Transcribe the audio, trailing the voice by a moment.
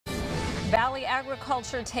Valley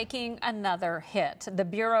agriculture taking another hit. The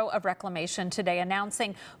Bureau of Reclamation today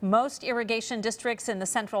announcing most irrigation districts in the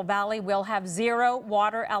Central Valley will have zero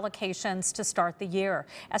water allocations to start the year.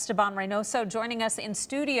 Esteban Reynoso joining us in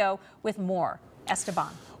studio with more.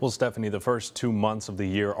 Esteban. Well, Stephanie, the first 2 months of the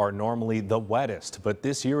year are normally the wettest, but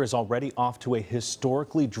this year is already off to a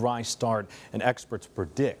historically dry start, and experts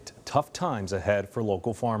predict tough times ahead for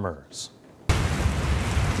local farmers.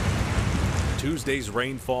 Tuesday's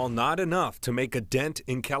rainfall not enough to make a dent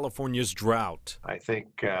in California's drought. I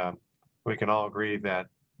think we can all agree that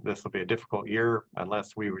this will be a difficult year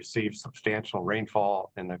unless we receive substantial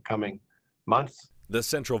rainfall in the coming months. The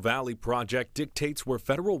Central Valley Project dictates where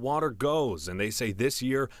federal water goes, and they say this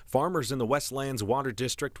year farmers in the Westlands Water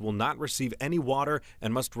District will not receive any water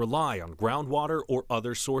and must rely on groundwater or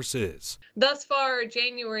other sources. Thus far,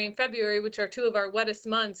 January and February, which are two of our wettest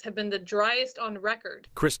months, have been the driest on record.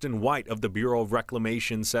 Kristen White of the Bureau of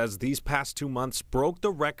Reclamation says these past 2 months broke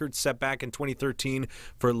the record set back in 2013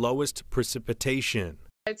 for lowest precipitation.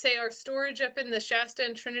 I'd say our storage up in the Shasta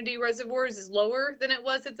and Trinity reservoirs is lower than it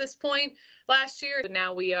was at this point last year.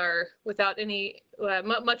 Now we are without any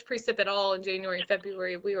much precip at all in January and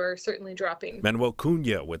February. We were certainly dropping. Manuel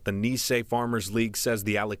Cunha with the Nisei Farmers League says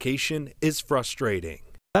the allocation is frustrating.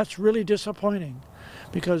 That's really disappointing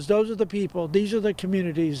because those are the people, these are the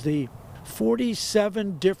communities, the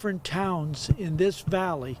 47 different towns in this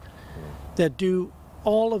valley that do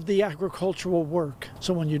all of the agricultural work.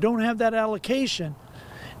 So when you don't have that allocation,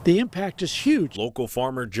 the impact is huge. Local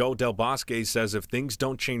farmer Joe Del Bosque says if things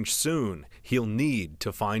don't change soon, he'll need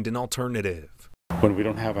to find an alternative. When we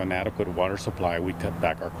don't have an adequate water supply, we cut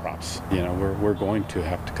back our crops. You know, we're going to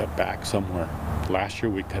have to cut back somewhere. Last year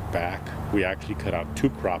we cut back. We actually cut out 2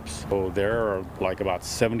 crops. So there are like about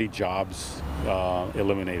 70 jobs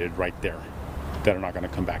eliminated right there that are not going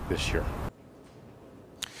to come back this year.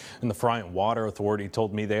 And the Friant Water Authority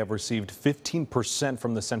told me they have received 15%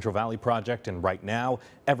 from the Central Valley Project, and right now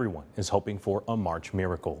everyone is hoping for a March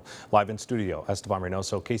miracle. Live in studio, Esteban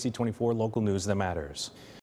Reynoso, KC24 Local News That Matters.